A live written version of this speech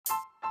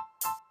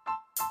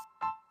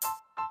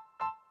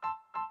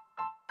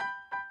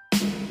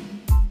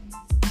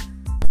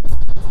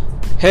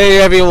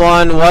Hey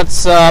everyone,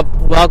 what's up?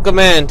 Welcome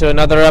in to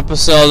another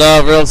episode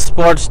of Real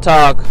Sports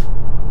Talk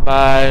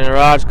by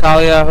Niraj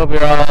Kalia. Hope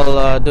you're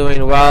all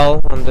doing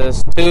well on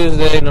this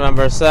Tuesday,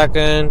 November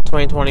 2nd,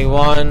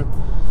 2021,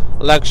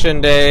 Election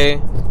Day.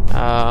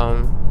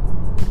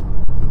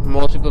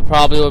 Most people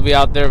probably will be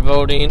out there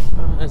voting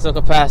in some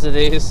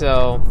capacity,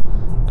 so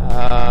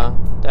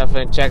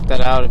definitely check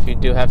that out if you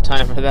do have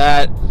time for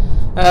that.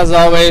 As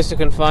always, you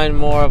can find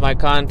more of my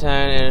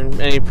content and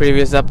any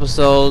previous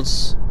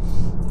episodes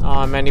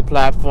on many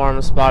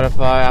platforms: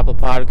 Spotify, Apple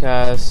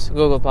Podcasts,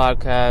 Google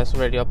Podcasts,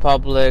 Radio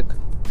Public,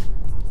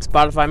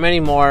 Spotify,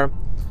 many more.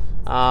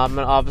 And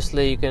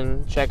obviously you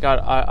can check out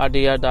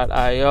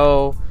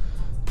Adia.io,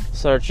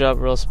 search up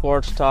Real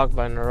Sports Talk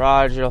by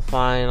Niraj. You'll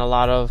find a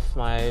lot of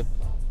my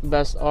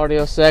best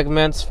audio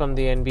segments from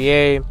the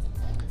NBA,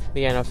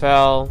 the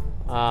NFL,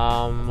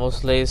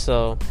 mostly.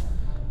 So,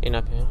 if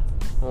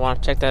you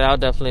want to check that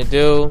out, definitely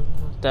do.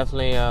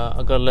 Definitely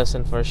a good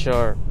listen for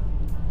sure.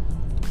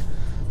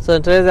 So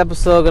in today's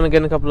episode, we're going to get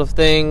in a couple of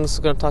things.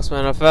 We're going to talk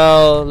some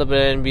NFL, a little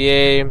bit of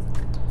NBA,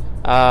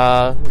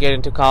 get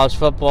into college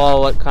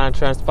football, what kind of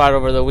transpired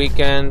over the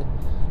weekend,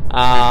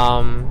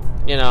 and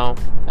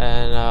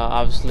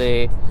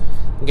obviously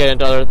get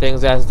into other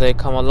things as they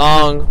come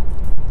along.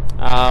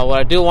 What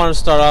I do want to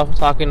start off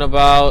talking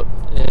about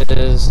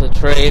is a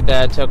trade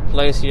that took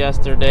place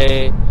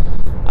yesterday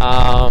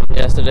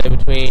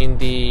between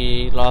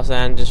the Los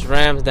Angeles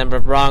Rams, Denver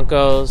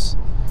Broncos.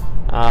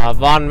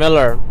 Von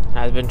Miller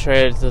has been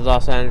traded to the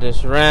Los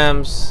Angeles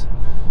Rams.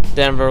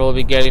 Denver will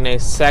be getting a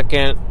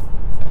second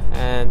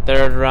and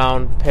third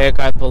round pick,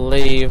 I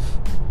believe,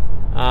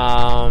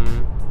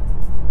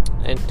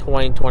 in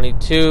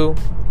 2022.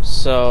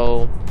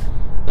 So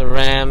the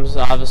Rams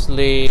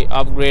obviously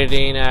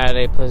upgrading at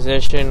a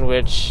position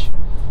which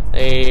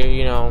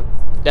they,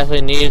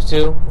 definitely needed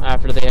to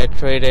after they had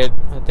traded,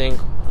 I think,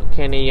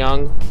 Kenny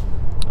Young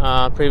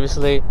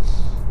previously.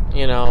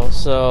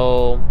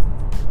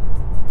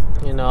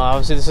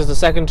 Obviously this is the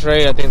second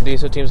trade I think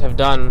these two teams have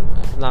done,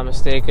 if I'm not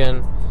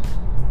mistaken.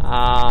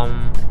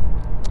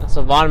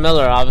 So Von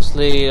Miller,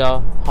 obviously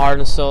heart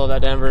and soul of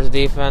that Denver's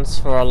defense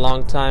for a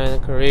long time in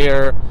his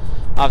career.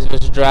 Obviously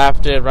was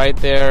drafted right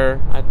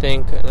there, I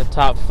think, in the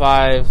top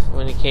 5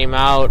 when he came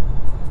out.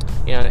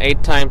 An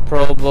 8-time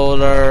Pro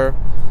Bowler,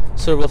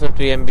 Super Bowl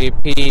 50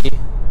 MVP.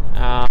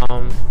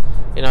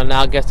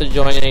 Now gets to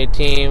join a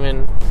team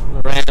in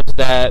the Rams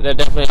that they're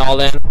definitely all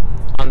in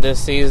on this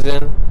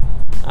season.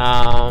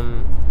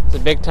 It's a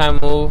big time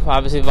move.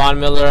 Obviously Von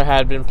Miller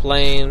had been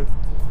playing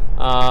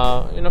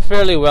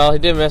fairly well. He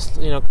did miss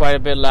quite a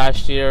bit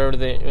last year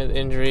with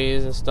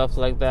injuries and stuff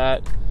like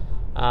that.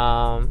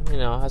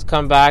 Has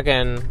come back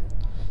and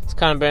it's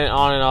kind of been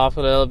on and off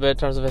a little bit in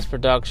terms of his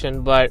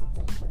production,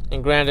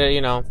 and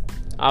granted,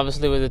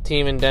 obviously with the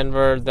team in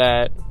Denver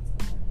that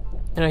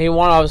he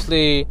won,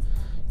 obviously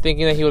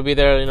thinking that he would be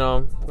there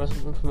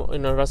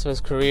the rest of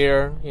his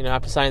career,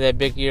 after signing that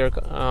big year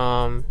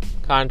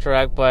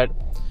contract. But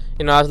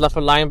as left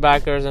for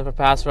linebackers and for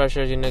pass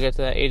rushers, get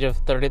to that age of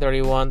 30,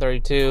 31,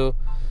 32,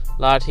 a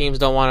lot of teams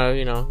don't want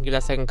to, give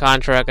that second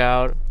contract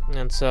out.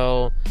 And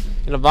so,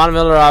 Von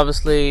Miller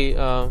obviously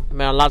meant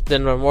a lot to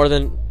Denver, more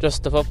than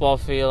just the football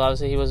field.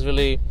 Obviously, he was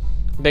really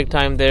big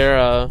time there,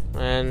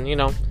 and,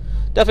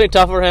 definitely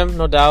tough for him,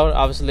 no doubt.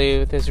 Obviously,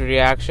 with his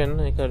reaction,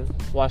 you could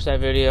watch that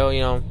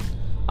video,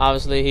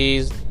 obviously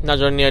he's not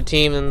joining a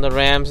team in the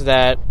Rams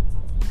that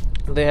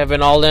they have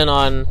been all in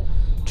on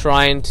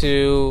trying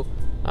to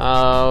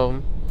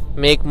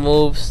make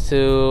moves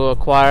to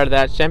acquire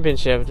that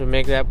championship, to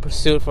make that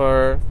pursuit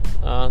for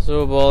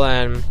Super Bowl.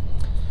 And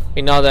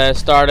we know that it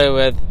started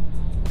with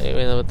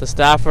the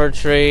Stafford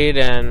trade,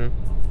 and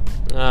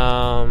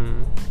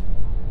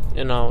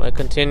it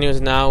continues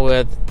now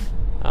with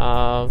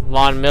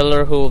Von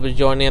Miller, who will be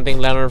joining, I think,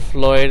 Leonard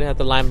Floyd at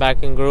the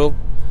linebacking group.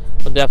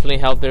 Will definitely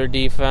help their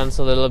defense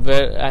a little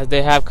bit, as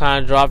they have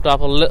kind of dropped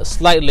off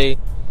slightly,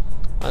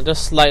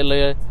 just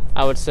slightly,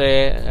 I would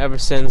say, ever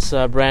since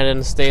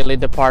Brandon Staley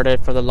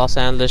departed for the Los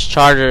Angeles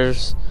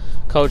Chargers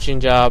coaching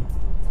job.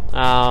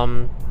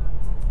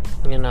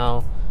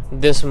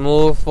 This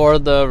move for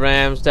the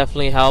Rams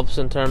definitely helps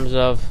in terms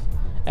of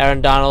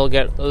Aaron Donald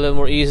get a little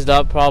more eased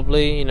up,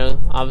 probably.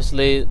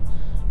 Obviously,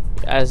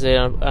 as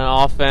an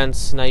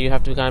offense, now you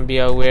have to kind of be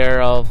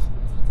aware of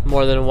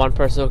more than one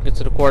person who gets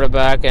to the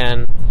quarterback,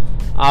 and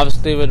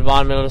obviously with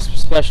Von Miller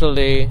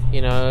especially,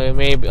 it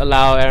may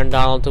allow Aaron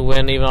Donald to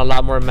win even a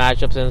lot more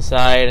matchups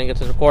inside and get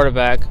to the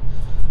quarterback.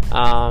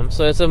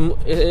 So it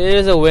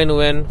is a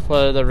win-win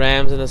for the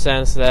Rams in the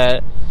sense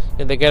that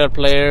if they get a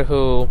player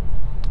who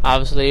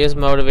obviously is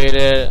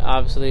motivated,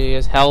 obviously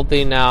is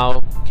healthy now,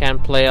 can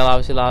play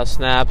obviously a lot of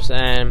snaps,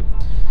 and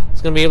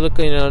it's going to be able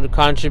to, to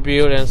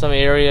contribute in some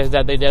areas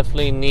that they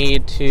definitely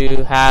need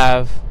to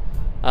have.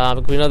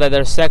 We know that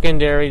their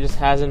secondary just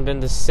hasn't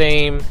been the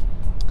same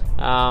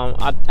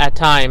at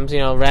times.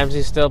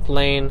 Ramsey's still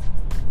playing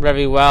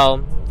very well.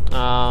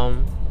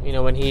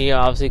 When he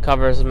obviously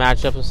covers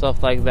matchups and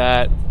stuff like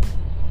that.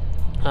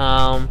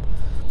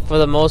 For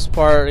the most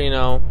part,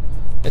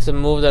 it's a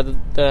move that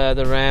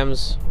the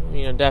Rams,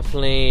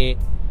 definitely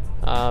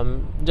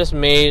just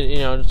made,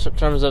 in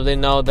terms of they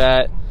know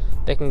that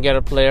they can get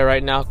a player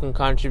right now who can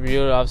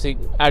contribute. Obviously,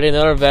 adding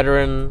another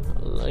veteran,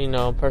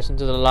 person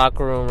to the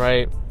locker room,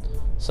 right?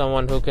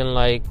 Someone who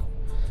can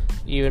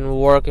even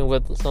working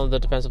with some of the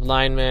defensive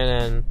linemen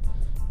and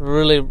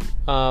really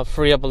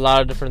free up a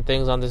lot of different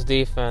things on this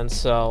defense.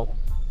 So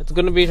it's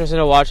going to be interesting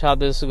to watch how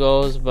this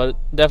goes, but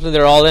definitely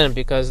they're all in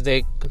because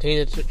they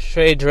continue to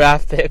trade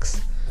draft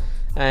picks,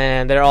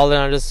 and they're all in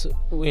on just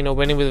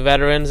winning with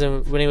veterans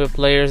and winning with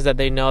players that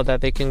they know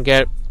that they can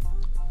get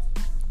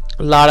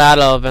a lot out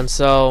of. And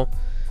so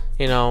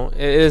it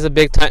is a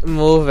big time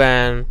move,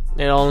 and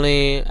it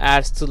only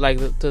adds to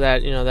to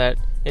that that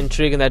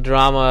intrigue and that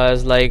drama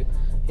as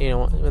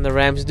when the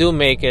Rams do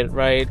make it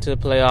right to the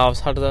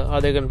playoffs, how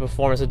are they going to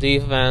perform as a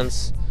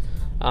defense,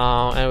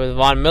 and with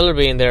Von Miller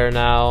being there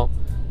now,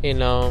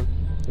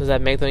 does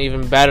that make them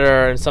even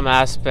better in some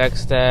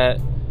aspects that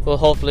will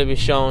hopefully be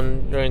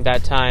shown during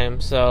that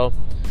time. So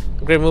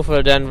a great move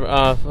for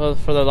the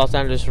for the Los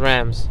Angeles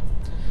Rams.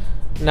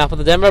 Now for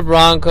the Denver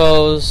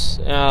Broncos,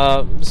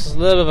 this is a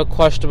little bit of a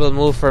questionable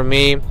move for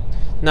me.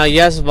 Now,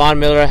 yes, Von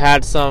Miller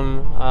had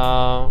some,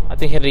 I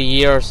think he had a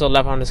year or so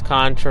left on his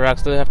contract,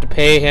 so they have to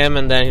pay him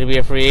and then he'll be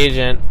a free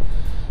agent.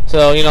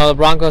 So, the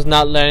Broncos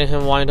not letting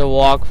him wanting to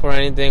walk for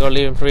anything or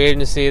leaving free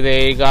agency.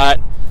 They got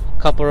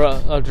a couple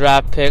of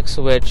draft picks,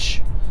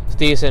 which is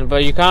decent.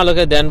 But you kind of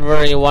look at Denver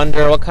and you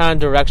wonder what kind of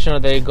direction are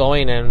they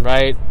going in,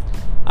 right?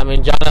 I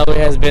mean, John Elway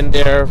has been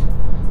there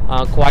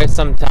quite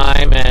some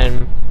time,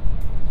 and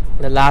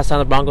the last time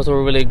the Broncos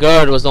were really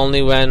good was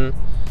only when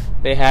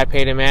they had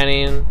Peyton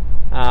Manning.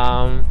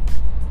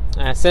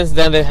 And since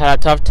then, they've had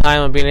a tough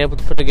time of being able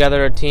to put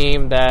together a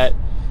team that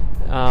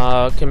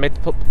can make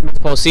the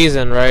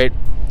postseason, right?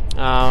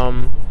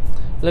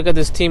 Look at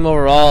this team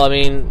overall. I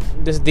mean,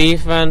 this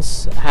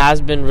defense has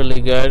been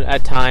really good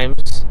at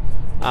times,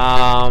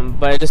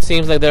 but it just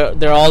seems like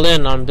they're all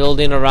in on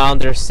building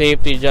around their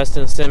safety,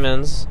 Justin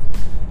Simmons,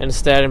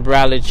 instead of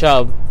Bradley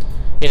Chubb.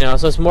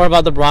 So it's more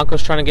about the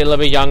Broncos trying to get a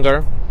little bit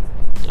younger,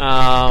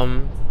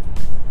 and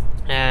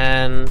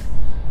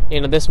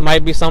this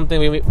might be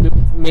something we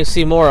may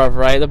see more of,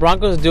 right? The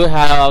Broncos do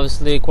have,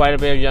 obviously, quite a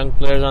bit of young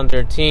players on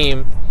their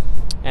team,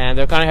 and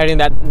they're kind of heading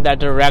that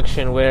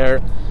direction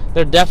where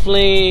they're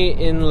definitely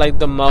in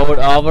the mode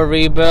of a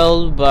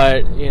rebuild,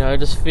 but it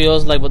just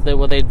feels like what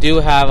they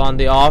do have on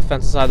the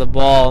offensive side of the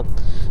ball,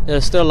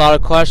 there's still a lot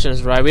of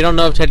questions, right? We don't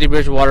know if Teddy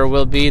Bridgewater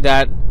will be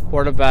that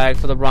quarterback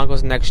for the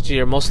Broncos next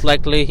year. Most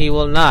likely he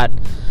will not,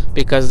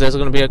 because there's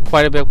going to be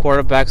quite a bit of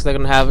quarterbacks they're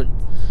going to have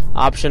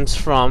options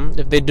from.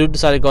 If they do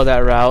decide to go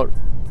that route,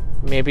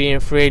 maybe in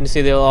free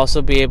agency they'll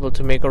also be able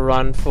to make a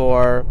run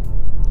for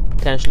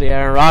potentially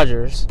Aaron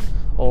Rodgers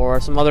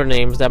or some other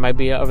names that might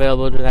be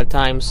available during that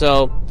time.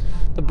 So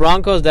the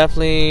Broncos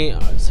definitely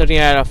sitting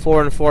at a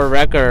 4-4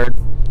 record.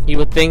 You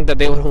would think that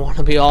they would want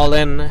to be all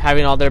in,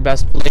 having all their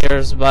best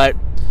players, but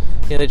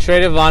they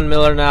traded Von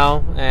Miller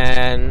now,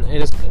 and it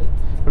just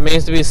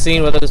remains to be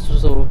seen whether this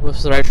was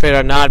the right trade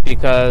or not,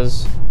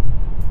 because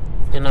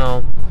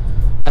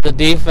as a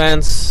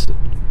defense,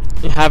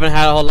 you haven't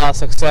had a whole lot of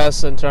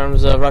success in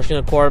terms of rushing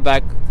the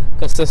quarterback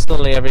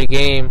consistently every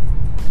game.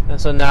 And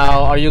so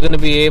now, are you going to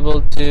be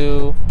able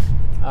to,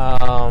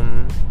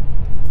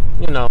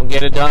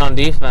 get it done on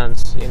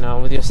defense,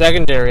 with your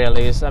secondary at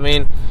least? I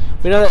mean,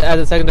 we know that at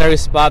the secondary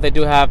spot, they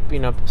do have,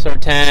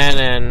 Surtain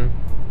and,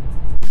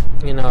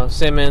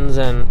 Simmons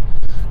and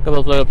a couple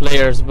of other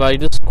players. But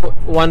you just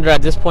wonder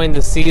at this point in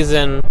the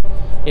season,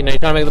 you're trying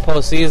to make the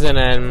postseason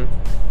and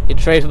you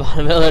trade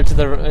Von Miller to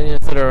the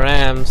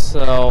Rams,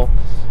 so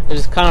it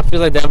just kind of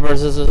feels like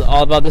Denver's is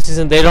all about this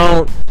season.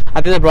 I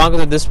think the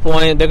Broncos at this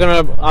point, they're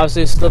gonna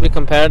obviously still be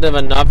competitive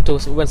enough to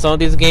win some of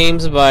these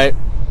games, but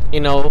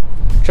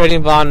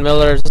trading Von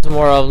Miller is just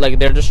more of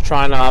they're just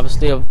trying to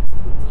obviously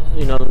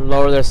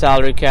lower their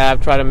salary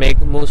cap, try to make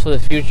moves for the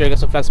future, get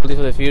some flexibility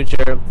for the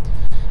future,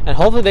 and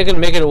hopefully they can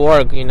make it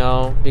work.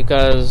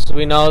 Because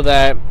we know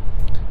that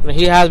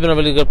he has been a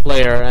really good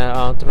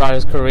player throughout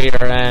his career,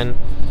 and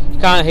you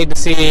kind of hate to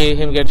see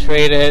him get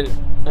traded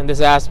in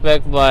this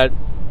aspect, but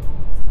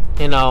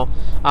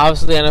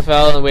obviously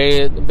NFL and the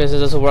way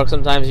business doesn't work,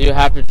 sometimes you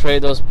have to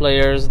trade those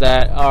players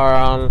that are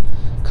on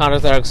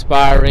contracts that are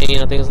expiring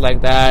and things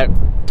like that.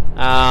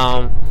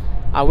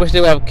 I wish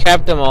they would have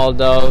kept him all,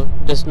 though,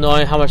 just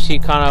knowing how much he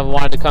kind of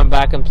wanted to come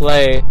back and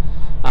play.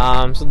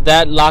 So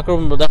that locker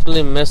room will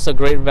definitely miss a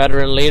great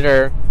veteran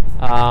leader.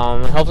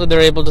 And hopefully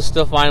they're able to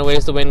still find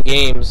ways to win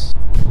games.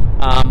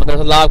 But there's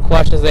a lot of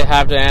questions they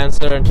have to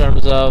answer in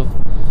terms of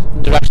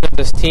the direction of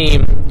this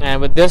team. And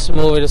with this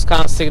move, it just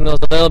kind of signals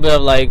a little bit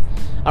of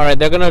all right,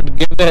 they're going to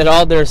give it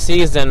all their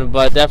season,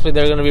 but definitely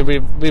they're going to be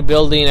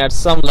rebuilding at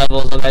some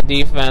levels of that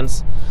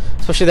defense,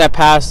 especially that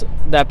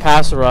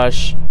pass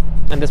rush.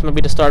 And this might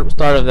be the start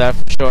of that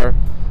for sure.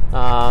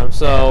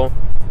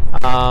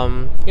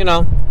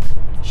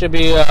 Should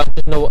be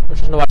just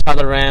to watch how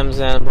the Rams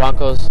and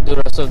Broncos do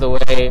the rest of the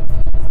way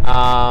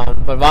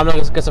But Von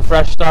Miller gets a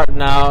fresh start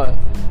now,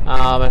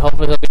 and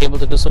hopefully he'll be able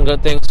to do some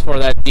good things for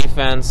that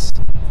defense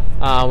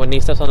when he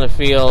steps on the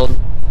field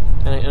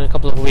in a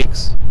couple of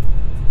weeks.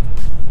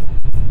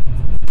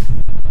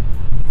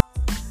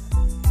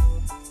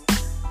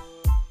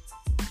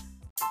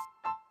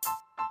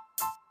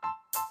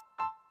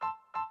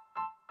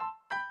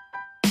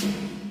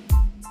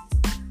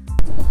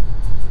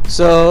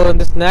 So in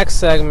this next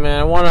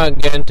segment, I want to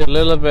get into a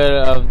little bit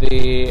of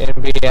the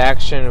NBA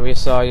action we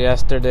saw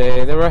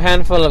yesterday. There were a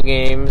handful of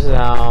games,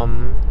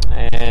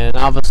 and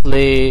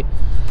obviously,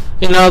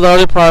 the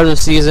early part of the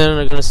season,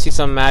 we're going to see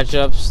some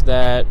matchups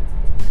that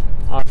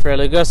are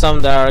fairly good, some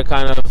that are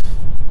kind of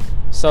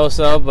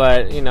so-so,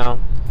 but,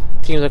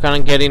 teams are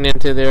kind of getting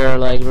into their,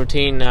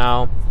 routine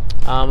now.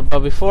 But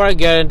before I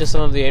get into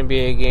some of the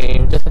NBA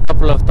games, just a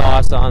couple of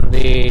thoughts on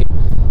the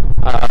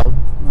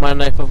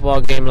Monday Night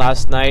Football game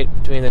last night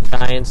between the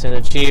Giants and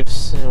the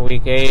Chiefs in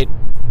Week 8.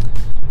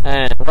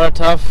 And what a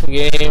tough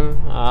game,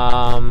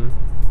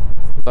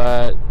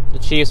 but the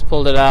Chiefs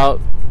pulled it out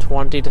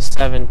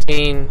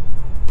 20-17.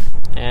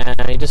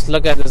 And you just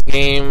look at this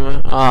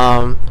game,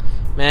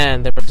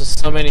 man, there were just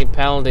so many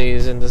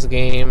penalties in this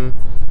game.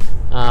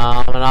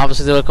 And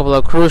obviously there were a couple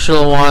of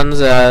crucial ones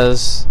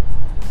as,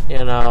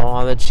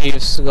 on the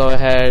Chiefs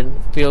go-ahead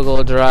field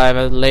goal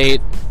drive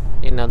late.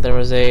 There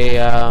was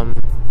a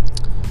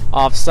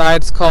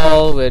offsides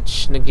call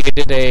which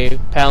negated a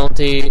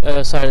penalty,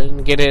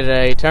 negated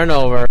a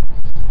turnover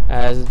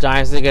as the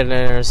Giants did get an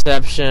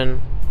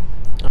interception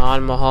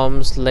on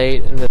Mahomes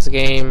late in this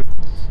game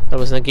that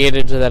was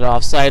negated to that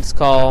offsides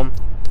call. And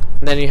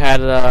then you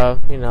had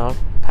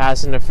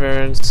pass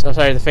interference,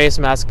 the face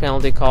mask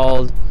penalty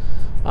called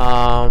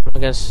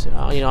against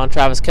on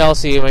Travis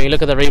Kelce. When you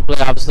look at the replay,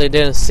 obviously it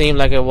didn't seem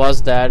like it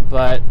was that,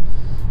 but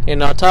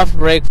tough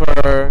break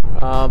for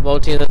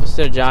both teams,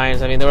 the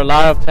Giants. I mean, there were a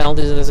lot of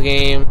penalties in this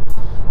game,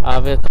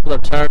 a couple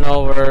of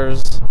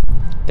turnovers,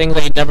 things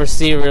that you never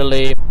see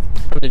really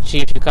from the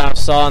Chiefs. You kind of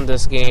saw in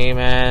this game,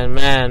 and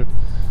man,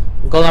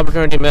 goal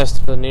opportunity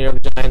missed for the New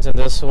York Giants in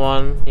this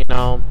one.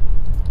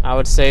 I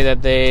would say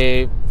that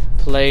they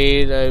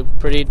played a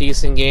pretty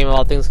decent game,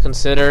 all things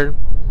considered.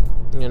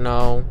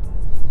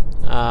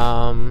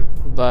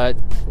 But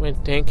when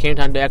it came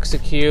time to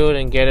execute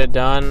and get it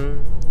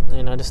done,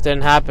 it just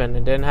didn't happen.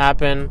 It didn't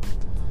happen.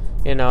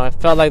 It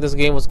felt like this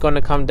game was going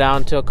to come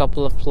down to a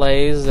couple of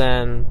plays,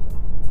 and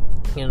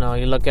you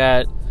look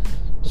at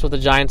just what the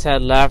Giants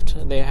had left.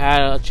 They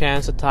had a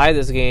chance to tie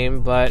this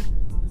game, but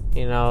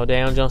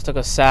Daniel Jones took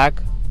a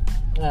sack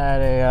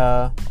at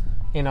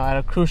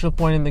a crucial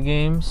point in the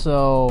game.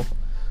 So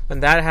when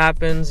that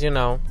happens,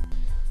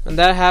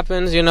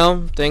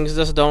 things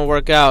just don't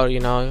work out.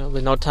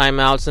 With no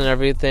timeouts and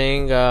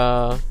everything.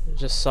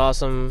 Just saw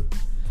some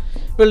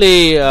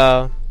really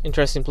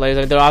interesting plays.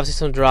 There were obviously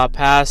some drop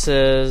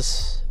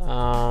passes.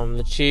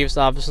 The Chiefs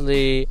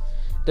obviously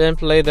didn't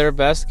play their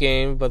best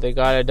game, but they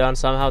got it done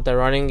somehow with their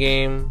running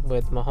game,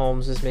 with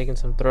Mahomes just making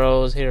some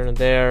throws here and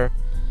there.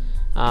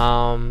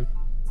 But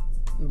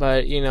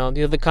these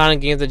are the kind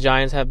of games the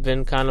Giants have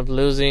been kind of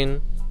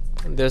losing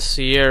this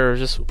year,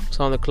 just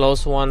some of the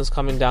close ones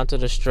coming down to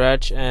the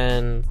stretch.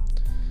 And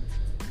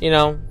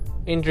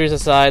injuries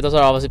aside, those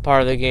are obviously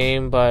part of the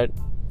game, but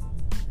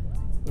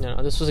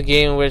this was a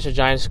game in which the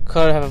Giants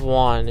could have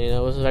won. It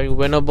was very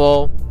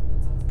winnable.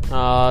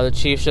 The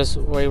Chiefs just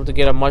were able to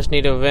get a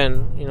much-needed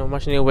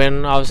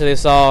win. Obviously,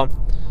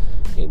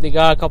 they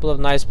got a couple of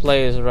nice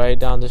plays right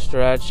down the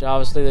stretch.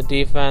 Obviously, the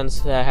defense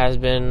has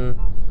been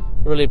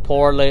really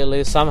poor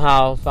lately.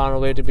 Somehow found a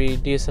way to be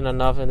decent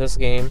enough in this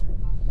game.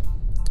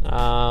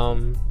 But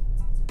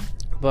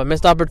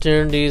missed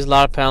opportunities, a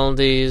lot of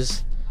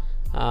penalties.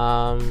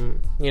 And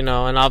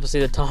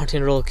obviously the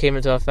taunting rule came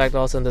into effect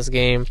also in this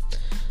game.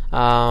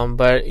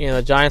 But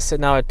the Giants sit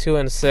now at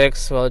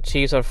 2-6, while the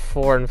Chiefs are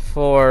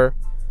 4-4,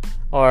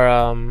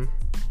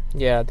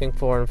 I think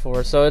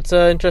 4-4. So it's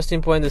an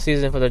interesting point in the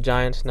season for the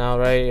Giants now,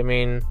 right? I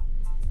mean,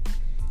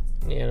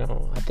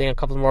 I think a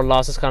couple more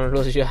losses kind of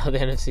rules you out of the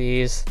NFC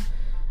East.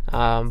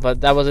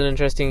 But that was an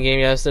interesting game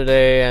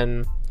yesterday,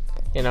 and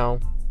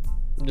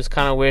just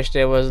kind of wished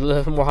it was a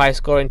little more high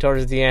scoring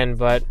towards the end.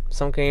 But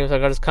some games are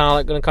just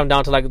kind of going to come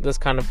down to this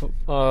kind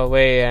of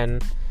way,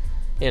 and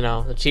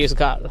the Chiefs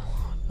got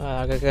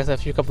I guess a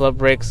couple of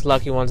breaks,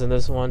 lucky ones in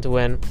this one to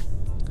win.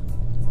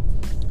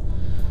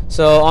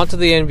 So on to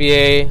the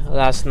NBA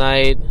last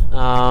night.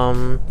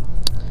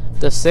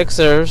 The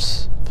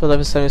Sixers,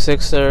 Philadelphia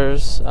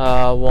 76ers,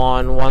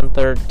 won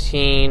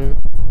 113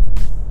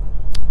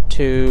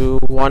 to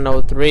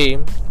 103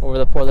 over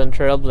the Portland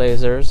Trail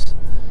Blazers.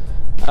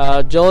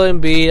 Joel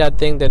Embiid, I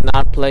think, did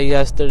not play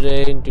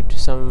yesterday due to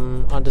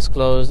some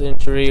undisclosed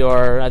injury,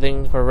 or I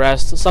think for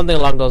rest, something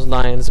along those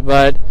lines.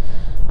 But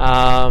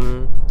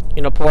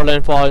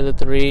Portland falling to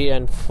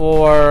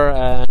 3-4,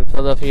 and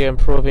Philadelphia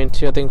improving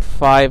to, I think,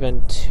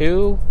 5-2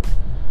 or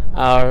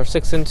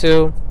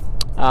 6-2.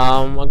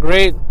 A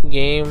great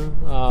game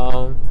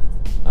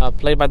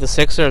played by the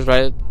Sixers,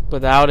 right?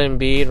 Without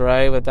Embiid,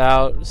 right?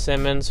 Without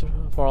Simmons,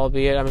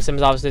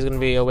 Simmons obviously is going to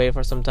be away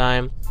for some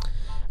time.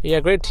 yeah,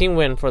 great team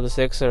win for the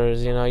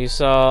Sixers. You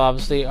saw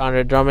obviously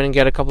Andre Drummond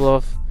get a couple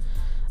of,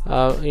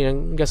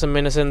 get some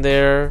minutes in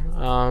there,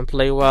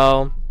 play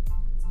well.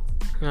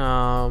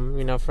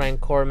 Frank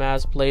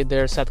Kormaz played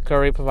there. Seth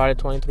Curry provided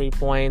 23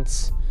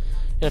 points.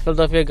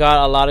 Philadelphia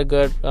got a lot of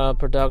good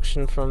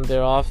production from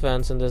their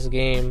offense in this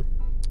game.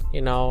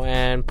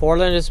 And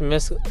Portland just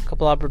missed a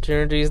couple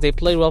opportunities. They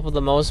played well for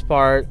the most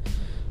part.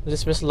 They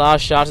just missed a lot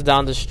of shots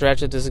down the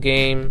stretch of this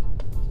game.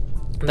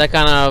 And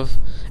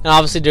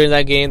obviously during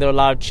that game there were a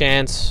lot of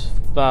chants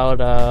about,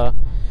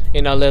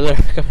 Lillard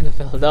coming to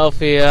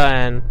Philadelphia,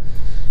 and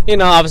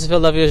obviously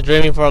Philadelphia is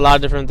dreaming for a lot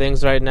of different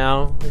things right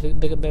now.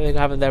 They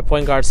have their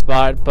point guard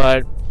spot,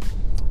 but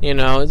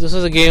this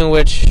is a game in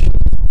which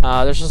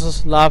there's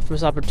just a lot of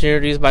missed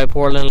opportunities by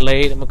Portland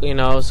late.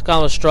 It's kind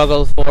of a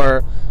struggle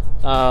for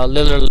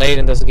Lillard late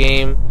in this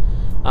game.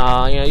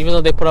 Even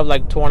though they put up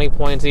like 20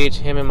 points each,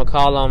 him and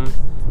McCollum,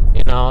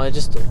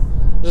 it's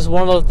just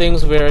one of those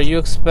things where you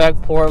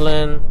expect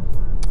Portland,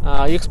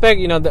 to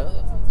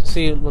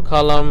see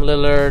McCollum,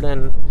 Lillard,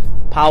 and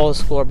Powell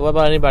score, but what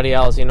about anybody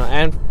else? And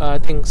I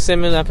think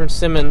Anthony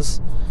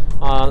Simmons,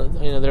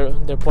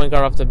 their point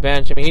guard off the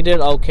bench. I mean, he did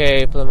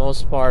okay for the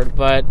most part,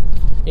 but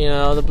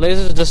the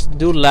Blazers just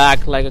do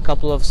lack like a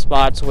couple of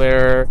spots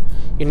where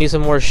you need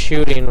some more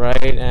shooting,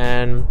 right?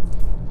 And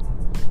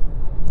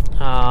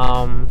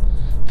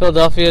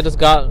Philadelphia just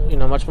got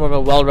much more of a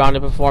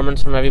well-rounded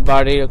performance from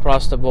everybody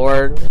across the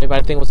board.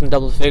 Everybody I think was in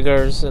double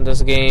figures in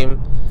this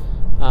game.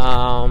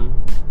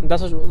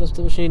 That's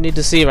what you need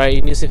to see, right?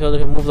 You need to see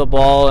Philadelphia move the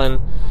ball and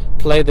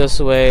play this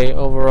way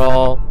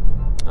overall.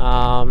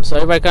 So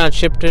everybody kind of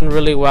chipped in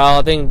really well.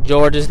 I think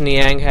Georges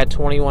Niang had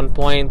 21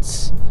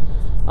 points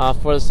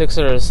for the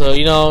Sixers. So,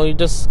 you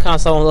just kind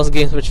of saw one of those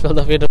games which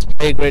Philadelphia just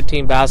played great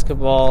team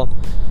basketball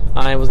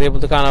and was able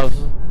to kind of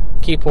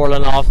keep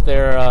Portland off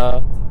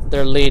their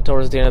lead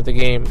towards the end of the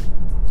game.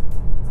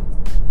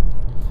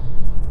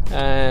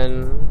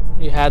 And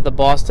you had the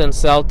Boston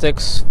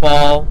Celtics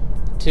fall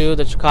to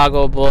the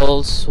Chicago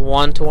Bulls,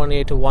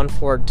 128 to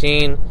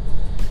 114.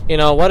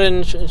 What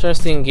an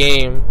interesting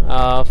game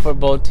for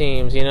both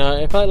teams.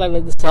 It felt like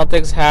the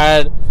Celtics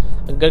had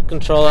a good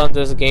control on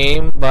this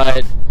game,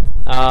 but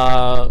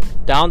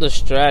down the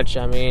stretch,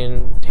 I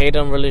mean,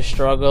 Tatum really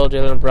struggled.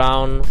 Jaylen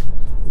Brown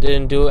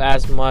didn't do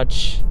as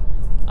much.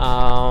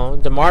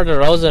 DeMar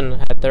DeRozan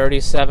had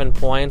 37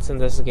 points in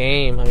this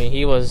game. I mean,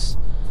 he was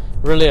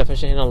really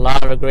efficient in a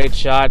lot of great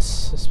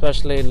shots,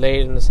 especially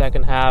late in the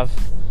second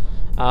half.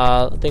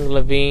 I think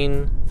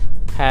Levine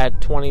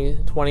had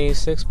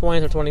 26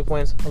 points or 20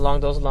 points along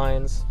those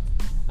lines.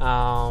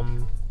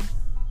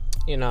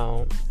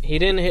 He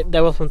didn't hit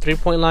that well from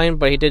three-point line,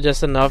 but he did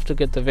just enough to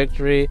get the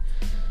victory.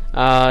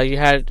 You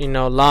had,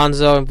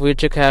 Lonzo and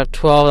Vucevic have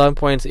 11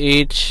 points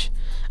each.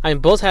 I mean,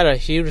 both had a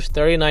huge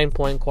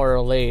 39-point quarter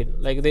late.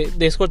 Like,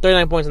 they scored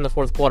 39 points in the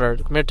fourth quarter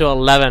compared to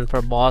 11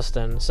 for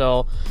Boston.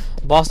 So,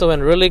 Boston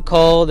went really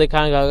cold. They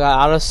kind of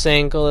got out of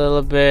sync a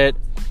little bit.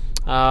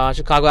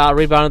 Chicago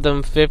out-rebounded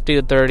them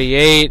 50 to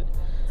 38.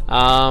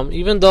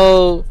 Even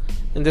though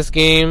in this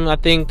game, I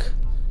think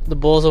the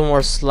Bulls were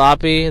more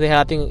sloppy. They had,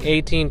 I think,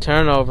 18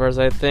 turnovers,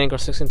 or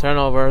 16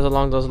 turnovers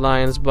along those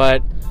lines.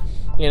 But,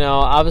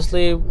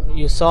 obviously,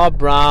 you saw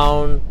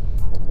Brown,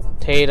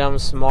 Tatum,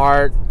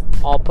 Smart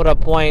all put up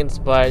points,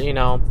 but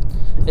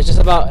it's just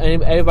about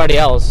everybody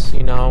else,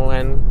 and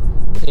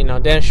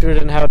Dan Schroeder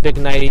didn't have a big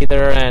night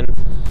either, and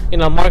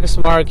Marcus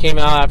Smart came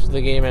out after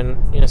the game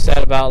and said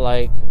about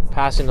like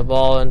passing the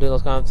ball and doing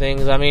those kind of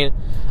things. I mean,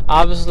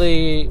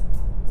 obviously,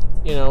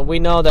 we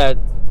know that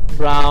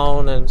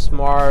Brown and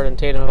Smart and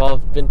Tatum have all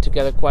been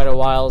together quite a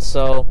while,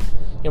 so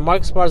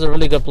Marcus Smart's a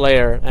really good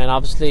player, and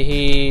obviously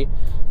he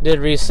did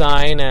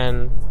re-sign,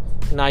 and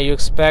now you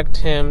expect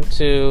him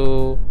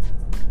to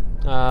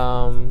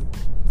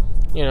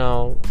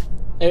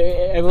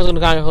everyone's going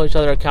to kind of hold each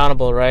other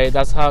accountable, right?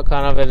 That's how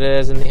kind of it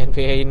is in the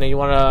NBA. You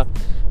want to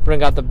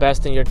bring out the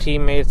best in your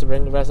teammates to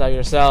bring the best out of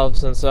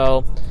yourselves. And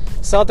so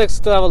Celtics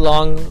still have a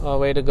long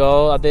way to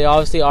go. They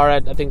obviously are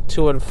at, I think,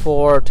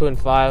 2-4,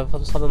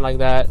 2-5, something like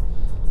that.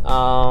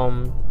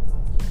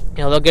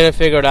 They'll get it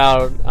figured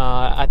out,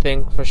 I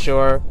think, for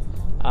sure.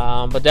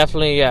 But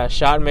definitely, yeah,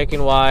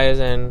 shot-making wise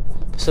and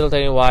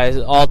facilitating wise,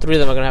 all three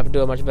of them are going to have to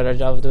do a much better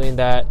job of doing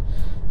that.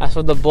 As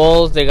for the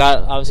Bulls, they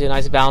got obviously a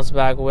nice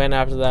bounce-back win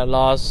after that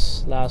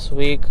loss last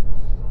week.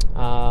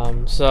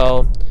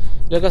 So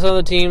look at some of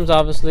the teams,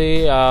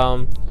 obviously.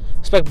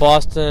 Expect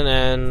Boston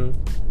and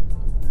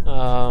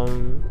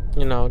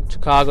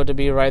Chicago to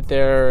be right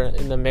there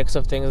in the mix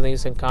of things in the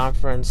Eastern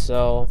Conference.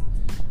 So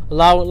a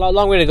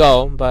long way to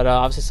go, but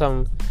obviously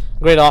some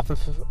great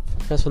offense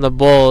from the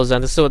Bulls,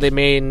 and this is what they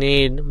may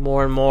need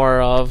more and more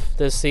of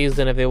this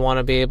season if they want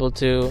to be able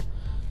to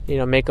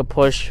make a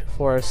push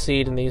for a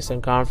seed in the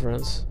Eastern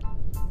Conference.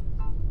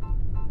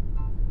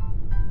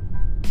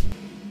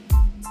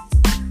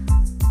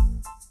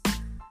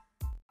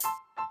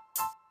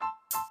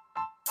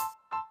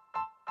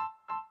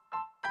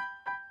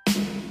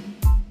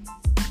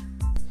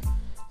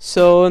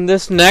 So in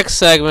this next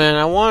segment,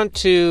 I want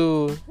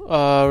to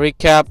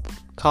recap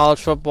a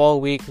college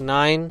football week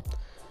 9.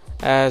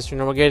 As you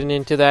know, we're getting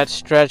into that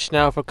stretch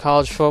now for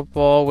college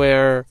football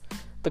where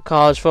the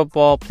college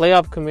football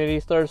playoff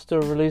committee starts to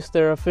release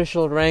their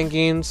official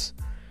rankings.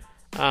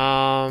 There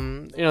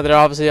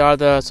obviously are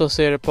the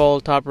Associated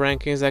Poll top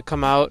rankings that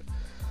come out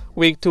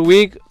week to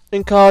week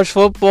in college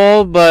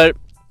football, but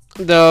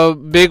the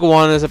big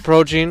one is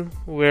approaching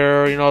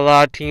where, a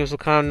lot of teams will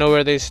kind of know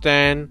where they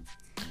stand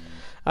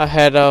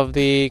ahead of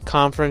the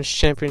conference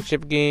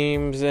championship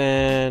games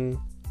and,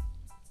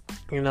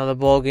 the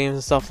bowl games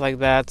and stuff like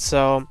that.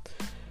 So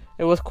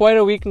it was quite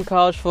a week in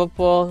college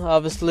football.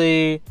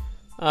 Obviously,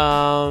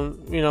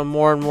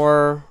 more and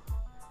more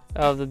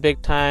of the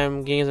big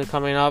time games are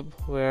coming up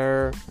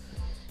where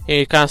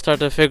you kind of start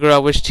to figure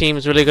out which team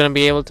is really going to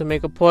be able to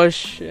make a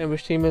push and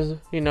which team is,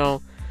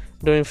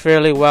 doing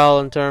fairly well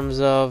in terms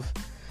of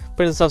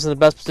putting themselves in the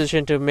best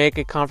position to make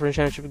a conference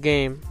championship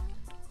game.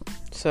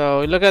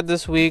 So we look at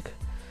this week,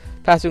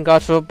 past week in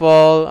college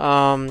football.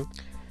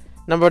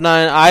 Number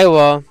 9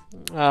 Iowa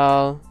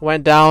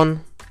went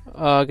down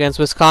against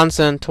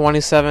Wisconsin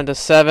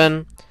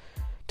 27-7.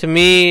 To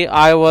me,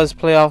 Iowa's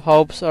playoff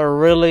hopes are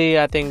really,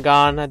 I think,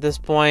 gone at this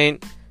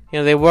point.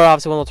 They were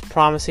obviously one of those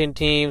promising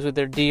teams with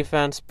their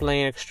defense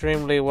playing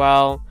extremely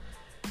well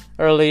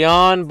early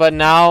on, but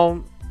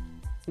now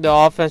the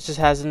offense just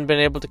hasn't been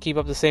able to keep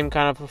up the same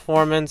kind of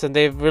performance, and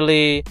they've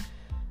really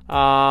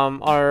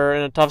are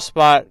in a tough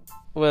spot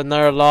with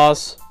another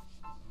loss.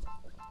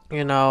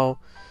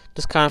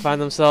 Just kind of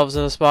find themselves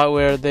in a spot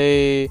where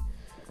they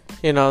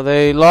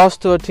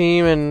lost to a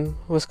team in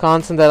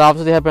Wisconsin that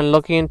obviously have been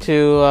looking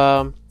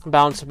to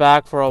bounce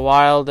back for a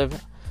while.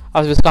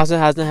 Obviously, Wisconsin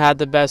hasn't had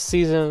the best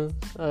season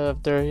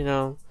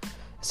after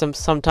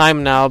some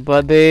time now,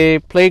 but they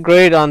played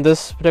great on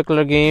this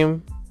particular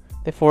game.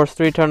 They forced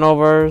 3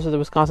 turnovers. The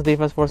Wisconsin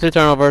defense forced 3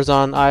 turnovers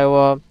on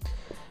Iowa,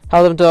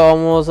 held them to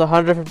almost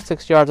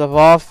 156 yards of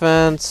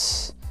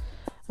offense.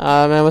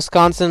 And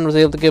Wisconsin was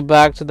able to get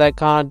back to that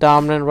kind of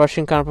dominant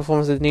rushing kind of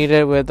performance they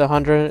needed with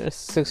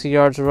 160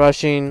 yards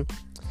rushing.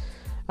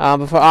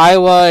 But for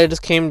Iowa, it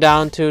just came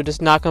down to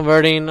just not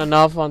converting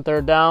enough on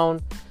third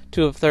down,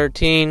 2 of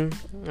 13.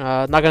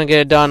 Not going to get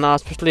it done,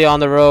 especially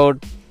on the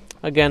road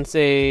against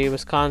a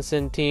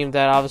Wisconsin team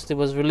that obviously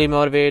was really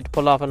motivated to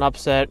pull off an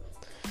upset,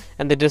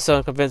 and they did so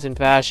in convincing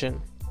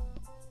fashion.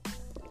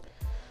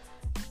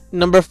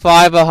 Number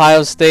 5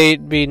 Ohio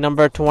State beat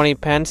number 20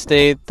 Penn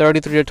State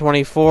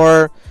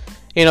 33-24.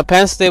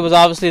 Penn State was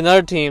obviously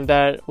another team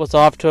that was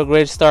off to a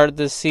great start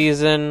this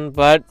season,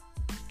 but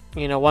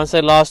once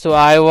they lost to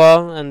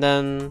Iowa and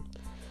then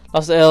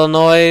lost to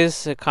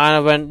Illinois, it kind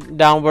of went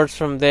downwards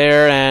from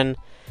there. And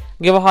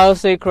give Ohio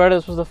State credit,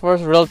 this was the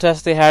first real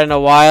test they had in a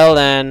while,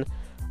 and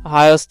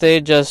Ohio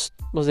State just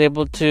was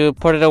able to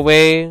put it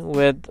away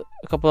with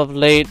a couple of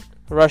late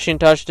rushing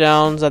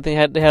touchdowns. I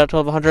think they had a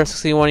total of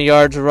 161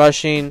 yards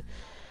rushing.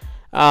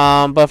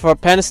 But for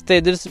Penn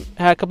State, they just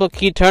had a couple of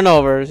key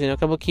turnovers. A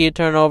couple of key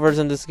turnovers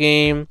in this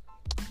game.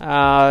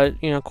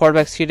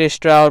 Quarterback C.J.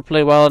 Stroud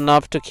played well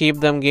enough to keep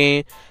them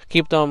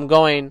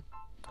going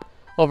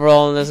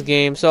overall in this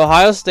game. So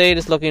Ohio State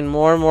is looking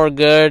more and more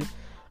good.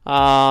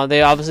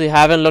 They obviously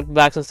haven't looked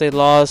back since they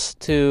lost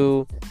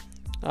to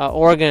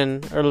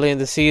Oregon early in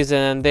the season,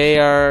 and they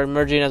are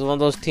emerging as one of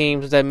those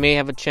teams that may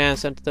have a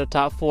chance into the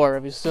top 4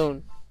 very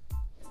soon.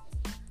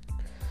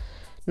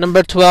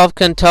 Number 12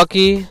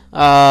 Kentucky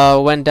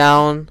went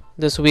down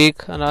this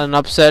week on an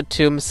upset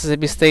to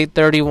Mississippi State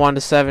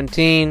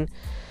 31-17.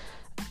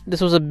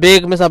 This was a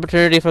big missed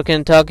opportunity for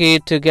Kentucky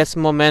to get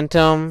some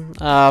momentum.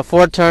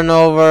 4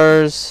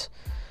 turnovers.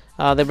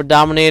 They were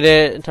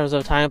dominated in terms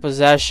of time of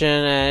possession,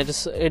 and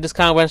it just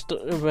kind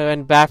of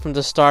went back from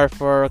the start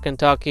for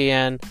Kentucky,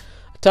 and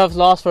a tough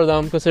loss for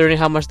them considering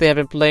how much they have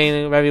been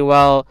playing very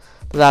well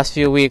the last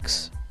few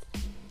weeks.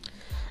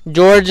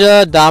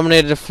 Georgia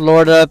dominated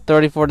Florida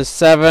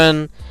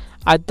 34-7.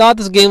 I thought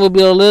this game would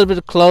be a little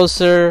bit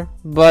closer,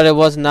 but it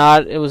was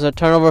not. It was a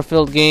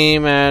turnover-filled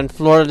game, and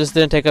Florida just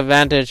didn't take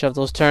advantage of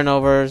those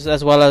turnovers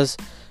as well as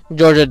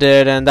Georgia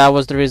did, and that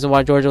was the reason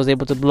why Georgia was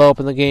able to blow up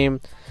in the game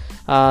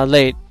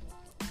late.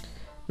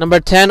 Number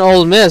 10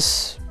 Ole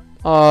Miss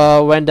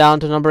went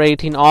down to number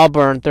 18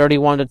 Auburn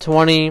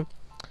 31-20.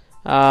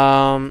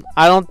 I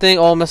don't think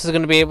Ole Miss is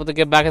going to be able to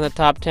get back in the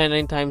top 10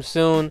 anytime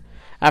soon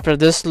after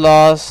this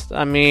loss.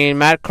 I mean,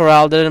 Matt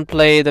Corral didn't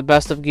play the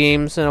best of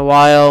games in a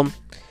while,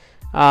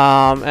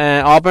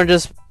 and Auburn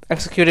just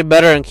executed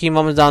better in key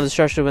moments down the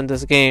stretch to win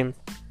this game.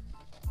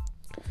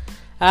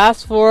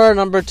 As for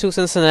number 2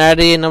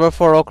 Cincinnati and number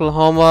 4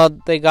 Oklahoma,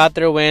 they got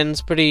their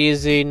wins pretty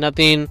easy.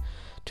 Nothing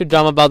too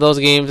dumb about those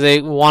games.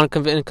 They won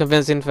in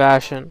convincing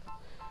fashion.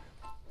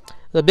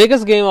 The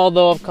biggest game,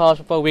 although, of college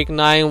football week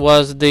 9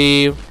 was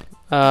the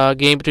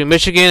game between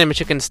Michigan and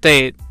Michigan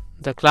State,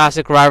 the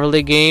classic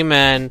rivalry game,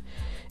 and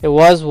it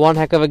was one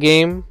heck of a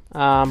game.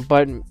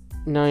 But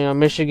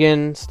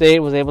Michigan State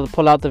was able to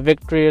pull out the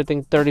victory. I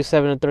think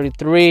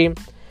 37-33.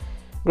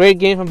 Great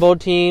game from both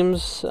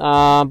teams,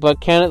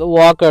 but Kenneth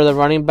Walker, the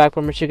running back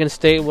from Michigan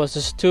State, was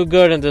just too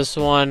good in this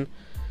one.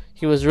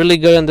 He was really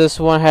good in this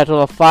one. Had a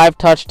total of 5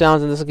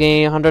 touchdowns in this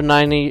game,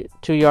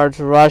 192 yards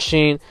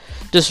rushing.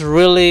 Just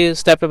really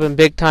stepped up in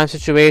big time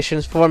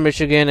situations for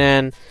Michigan.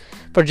 And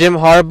for Jim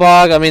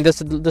Harbaugh, I mean,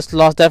 this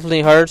loss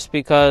definitely hurts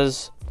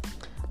because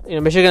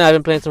Michigan had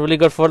been playing some really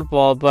good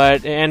football,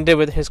 but it ended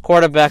with his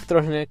quarterback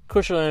throwing a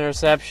crucial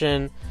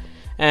interception.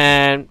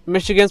 And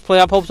Michigan's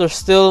playoff hopes are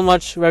still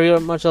very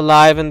much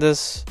alive in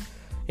this,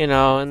 in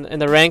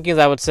the rankings,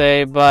 I would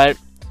say. But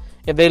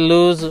if they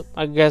lose,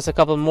 I guess, a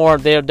couple more,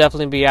 they'll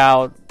definitely be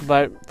out.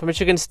 But for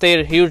Michigan State,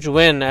 a huge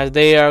win as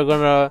they are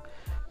going to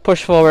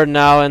push forward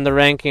now in the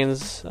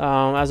rankings.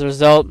 As a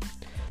result,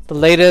 the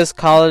latest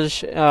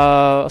College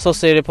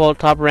Associated poll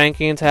top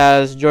rankings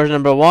has Georgia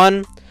number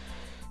 1,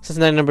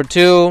 Cincinnati number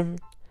 2.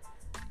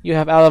 You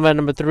have Alabama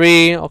number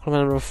 3,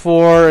 Oklahoma number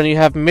 4, and you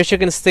have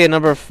Michigan State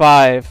number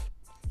 5,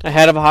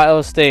 ahead of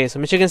Ohio State. So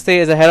Michigan State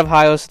is ahead of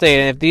Ohio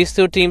State, and if these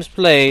two teams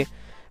play,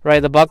 right,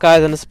 the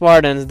Buckeyes and the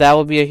Spartans, that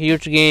will be a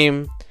huge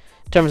game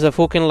in terms of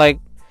who can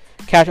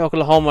catch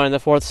Oklahoma in the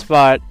 4th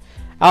spot.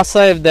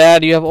 Outside of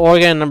that, you have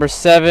Oregon number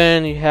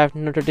 7, you have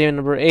Notre Dame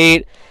number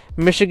 8,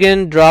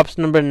 Michigan drops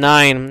number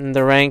 9 in the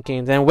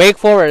rankings, and Wake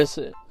Forest,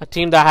 a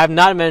team that I have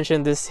not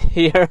mentioned this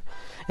year,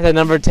 is at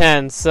number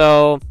 10.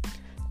 So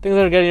things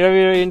are getting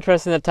very, very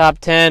interesting in the top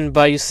 10.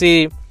 But you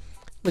see,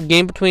 the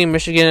game between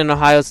Michigan and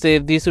Ohio State,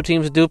 if these two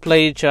teams do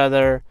play each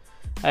other,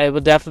 it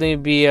will definitely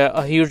be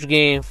a huge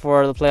game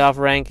for the playoff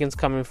rankings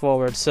coming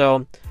forward. So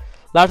a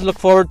lot to look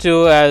forward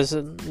to, as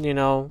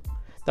the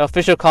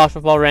official college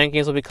football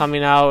rankings will be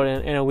coming out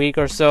in a week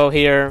or so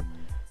here.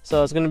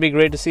 So it's going to be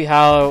great to see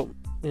how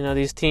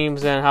these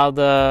teams and how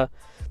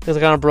things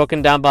are kind of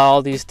broken down by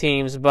all these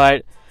teams.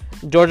 But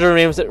Georgia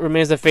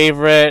remains the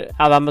favorite.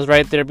 Alabama's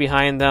right there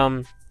behind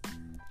them,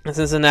 and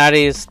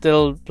Cincinnati is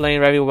still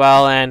playing very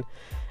well. And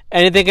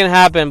anything can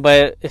happen,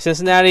 but if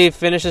Cincinnati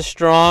finishes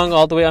strong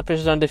all the way up,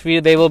 finishes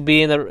undefeated, they will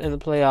be in the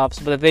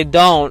playoffs. But if they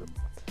don't,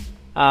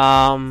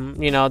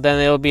 then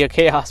it will be a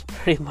chaos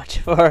pretty much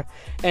for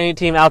any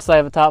team outside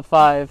of the top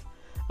 5.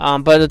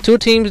 But the two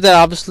teams that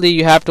obviously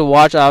you have to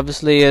watch,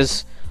 obviously,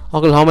 is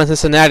Oklahoma and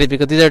Cincinnati,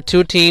 because these are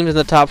two teams in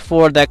the top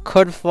 4 that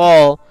could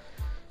fall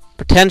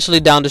potentially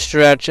down the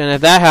stretch. And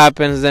if that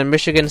happens, then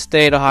Michigan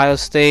State, Ohio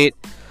State,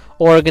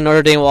 Oregon,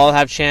 Notre Dame will all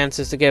have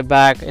chances to get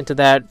back into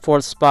that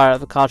 4th spot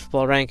of the college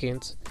football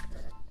rankings.